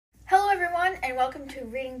and welcome to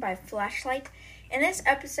Reading by Flashlight. In this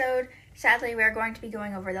episode, sadly, we are going to be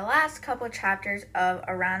going over the last couple of chapters of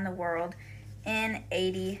Around the World in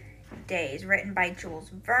 80 Days, written by Jules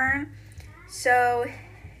Verne. So,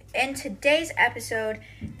 in today's episode,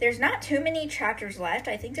 there's not too many chapters left.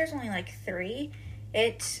 I think there's only like 3.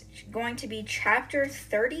 It's going to be chapter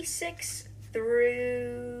 36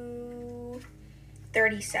 through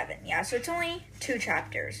 37. Yeah, so it's only 2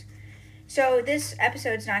 chapters. So this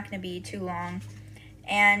episode's not going to be too long.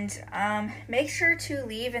 And make sure to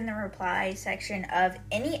leave in the reply section of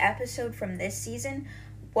any episode from this season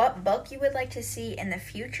what book you would like to see in the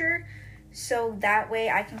future. So that way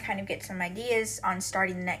I can kind of get some ideas on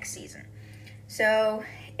starting the next season. So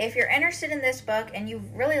if you're interested in this book and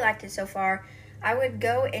you've really liked it so far, I would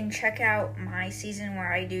go and check out my season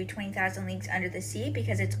where I do 20,000 Leagues Under the Sea,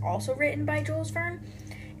 because it's also written by Jules Verne.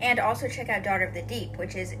 And also check out Daughter of the Deep,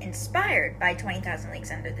 which is inspired by 20,000 Leagues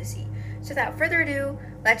Under the Sea. So without further ado,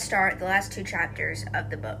 let's start the last 2 chapters of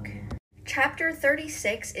the book. Chapter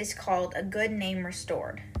 36 is called A Good Name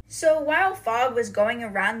Restored. So while Fogg was going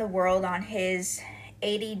around the world on his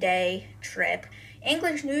 80-day trip,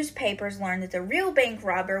 English newspapers learned that the real bank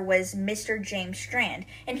robber was Mr. James Strand,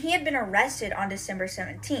 and he had been arrested on December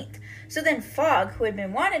 17th. So then Fogg, who had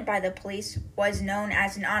been wanted by the police, was known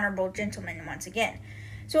as an honorable gentleman once again.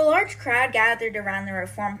 So a large crowd gathered around the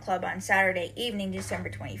Reform Club on Saturday evening, December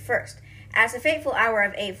 21st. As the fateful hour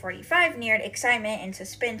of 8:45 neared, excitement and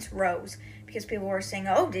suspense rose, because people were saying,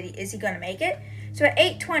 is he going to make it? So at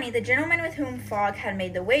 8:20, the gentleman with whom Fogg had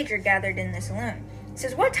made the wager gathered in the saloon. He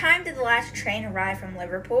says, "What time did the last train arrive from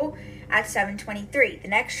Liverpool?" "At 7:23. The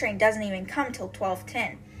next train doesn't even come till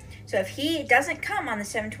 12:10. So if he doesn't come on the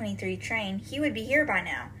 7:23 train, he would be here by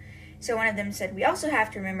now." So one of them said, "We also have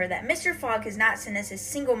to remember that Mr. Fogg has not sent us a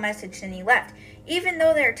single message since he left. Even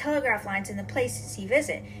though there are telegraph lines in the places he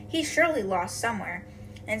visits, he's surely lost somewhere."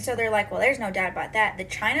 And so they're like, well, there's no doubt about that. The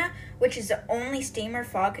China, which is the only steamer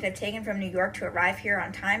Fogg could have taken from New York to arrive here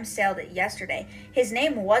on time, sailed it yesterday. His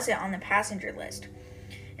name wasn't on the passenger list.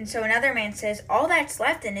 And so another man says, "All that's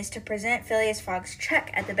left then is to present Phileas Fogg's check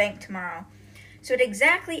at the bank tomorrow." So at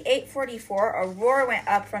exactly 8:44, a roar went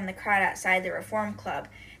up from the crowd outside the Reform Club.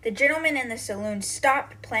 The gentleman in the saloon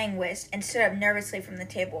stopped playing whist and stood up nervously from the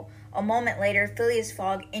table. A moment later, Phileas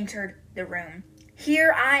Fogg entered the room.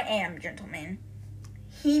 "Here I am, gentlemen."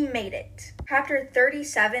 He made it. Chapter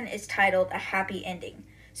 37 is titled A Happy Ending.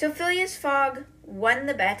 So Phileas Fogg won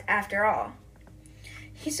the bet after all.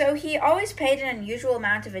 He always paid an unusual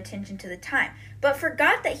amount of attention to the time, but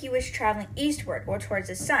forgot that he was traveling eastward or towards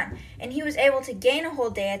the sun, and he was able to gain a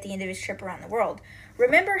whole day at the end of his trip around the world.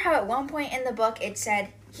 Remember how at one point in the book it said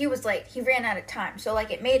he was late, he ran out of time, so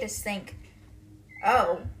it made us think,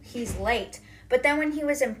 oh, he's late. But then when he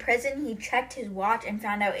was in prison, he checked his watch and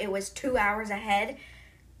found out it was 2 hours ahead.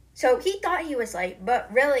 So he thought he was late,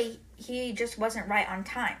 but really he just wasn't right on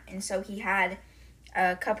time, and so he had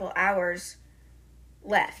a couple hours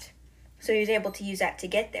left. So he was able to use that to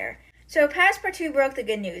get there. So Passepartout broke the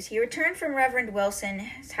good news. He returned from Reverend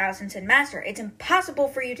Wilson's house and said, "Master, it's impossible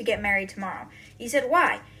for you to get married tomorrow." He said,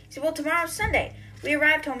 "Why?" He said, "Well, tomorrow's Sunday. We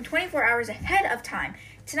arrived home 24 hours ahead of time.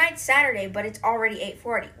 Tonight's Saturday, but it's already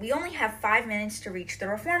 8:40. We only have 5 minutes to reach the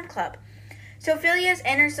Reform Club." So Phileas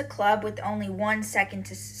enters the club with only 1 second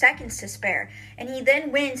seconds to spare, and he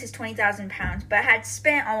then wins his 20,000 pounds, but had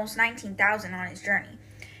spent almost 19,000 on his journey.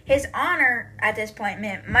 His honor at this point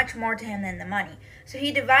meant much more to him than the money, so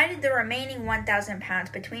he divided the remaining 1,000 pounds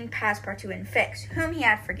between Passepartout and Fix, whom he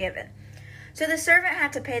had forgiven. So the servant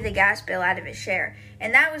had to pay the gas bill out of his share,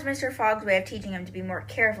 and that was Mr. Fogg's way of teaching him to be more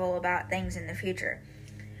careful about things in the future.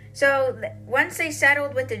 So once they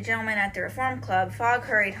settled with the gentleman at the Reform Club, Fogg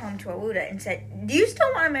hurried home to Awuda and said, "Do you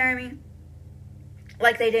still want to marry me?"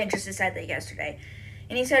 Like they didn't just decide that yesterday.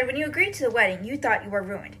 And he said, "When you agreed to the wedding, you thought you were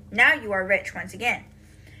ruined. Now you are rich once again."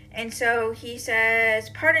 And so he says,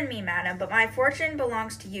 "Pardon me, madam, but my fortune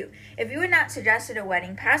belongs to you. If you had not suggested a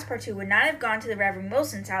wedding, Passepartout would not have gone to the Reverend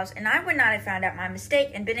Wilson's house, and I would not have found out my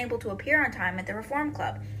mistake and been able to appear on time at the Reform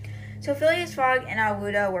Club." So Phileas Fogg and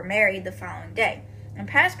Awuda were married the following day, and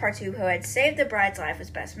Passepartout, who had saved the bride's life, was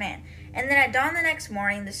best man. And then at dawn the next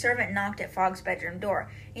morning, the servant knocked at Fogg's bedroom door.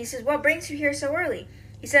 And he says, "What brings you here so early?"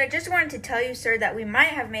 He said, "I just wanted to tell you, sir, that we might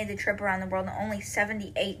have made the trip around the world in only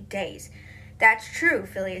 78 days. "That's true,"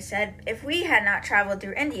 Phileas said, "if we had not traveled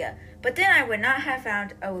through India, but then I would not have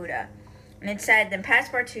found Awuda." And it said, then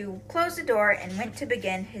Passepartout closed the door and went to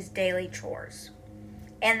begin his daily chores.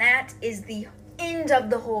 And that is the end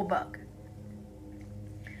of the whole book.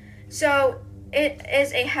 So it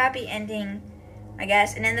is a happy ending, I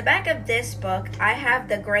guess. And in the back of this book, I have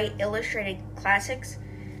the Great Illustrated Classics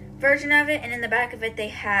version of it, and in the back of it they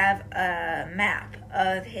have a map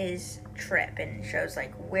of his trip and shows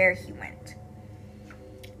like where he went.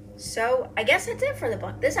 So I guess that's it for the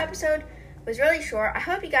book. This episode was really short. I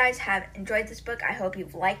hope you guys have enjoyed this book. I hope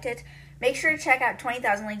you've liked it. Make sure to check out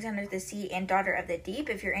 20,000 Leagues Under the Sea and Daughter of the Deep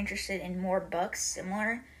if you're interested in more books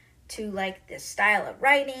similar to like this style of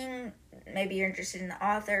writing. Maybe you're interested in the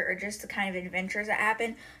author or just the kind of adventures that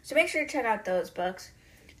happen. So make sure to check out those books.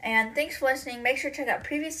 And thanks for listening. Make sure to check out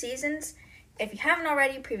previous seasons if you haven't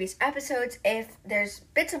already, previous episodes, if there's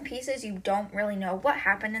bits and pieces you don't really know what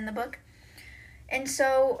happened in the book. And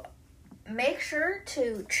so make sure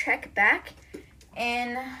to check back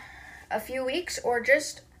in a few weeks, or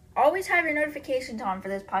just always have your notifications on for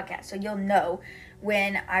this podcast so you'll know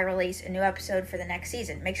when I release a new episode for the next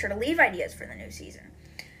season. Make sure to leave ideas for the new season.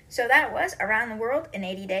 So that was Around the World in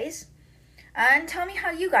 80 Days. And tell me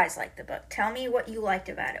how you guys liked the book. Tell me what you liked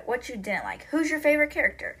about it, what you didn't like, who's your favorite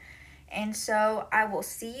character. And so I will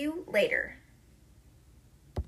see you later.